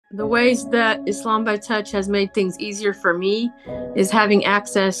The ways that Islam by Touch has made things easier for me is having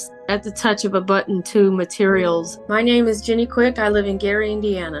access at the touch of a button to materials. My name is Jenny Quick. I live in Gary,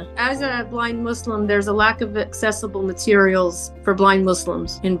 Indiana. As a blind Muslim, there's a lack of accessible materials for blind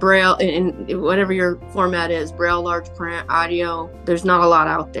Muslims in Braille, in whatever your format is, Braille, large print, audio. There's not a lot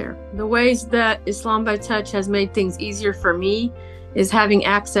out there. The ways that Islam by Touch has made things easier for me is having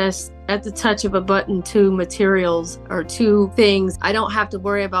access at the touch of a button to materials or to things. I don't have to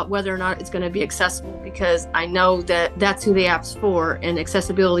worry about whether or not it's going to be accessible because I know that that's who the app's for, and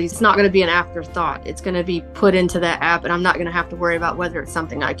accessibility is not going to be an afterthought. It's going to be put into that app, and I'm not going to have to worry about whether it's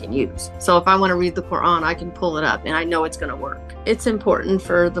something I can use. So if I want to read the Quran, I can pull it up and I know it's going to work. It's important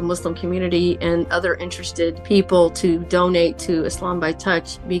for the Muslim community and other interested people to donate to Islam by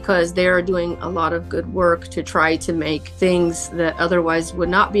Touch because they are doing a lot of good work to try to make things that otherwise would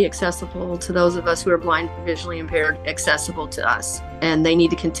not be accessible to those of us who are blind or visually impaired accessible to us. And they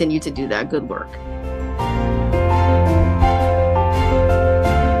need to continue to do that good work.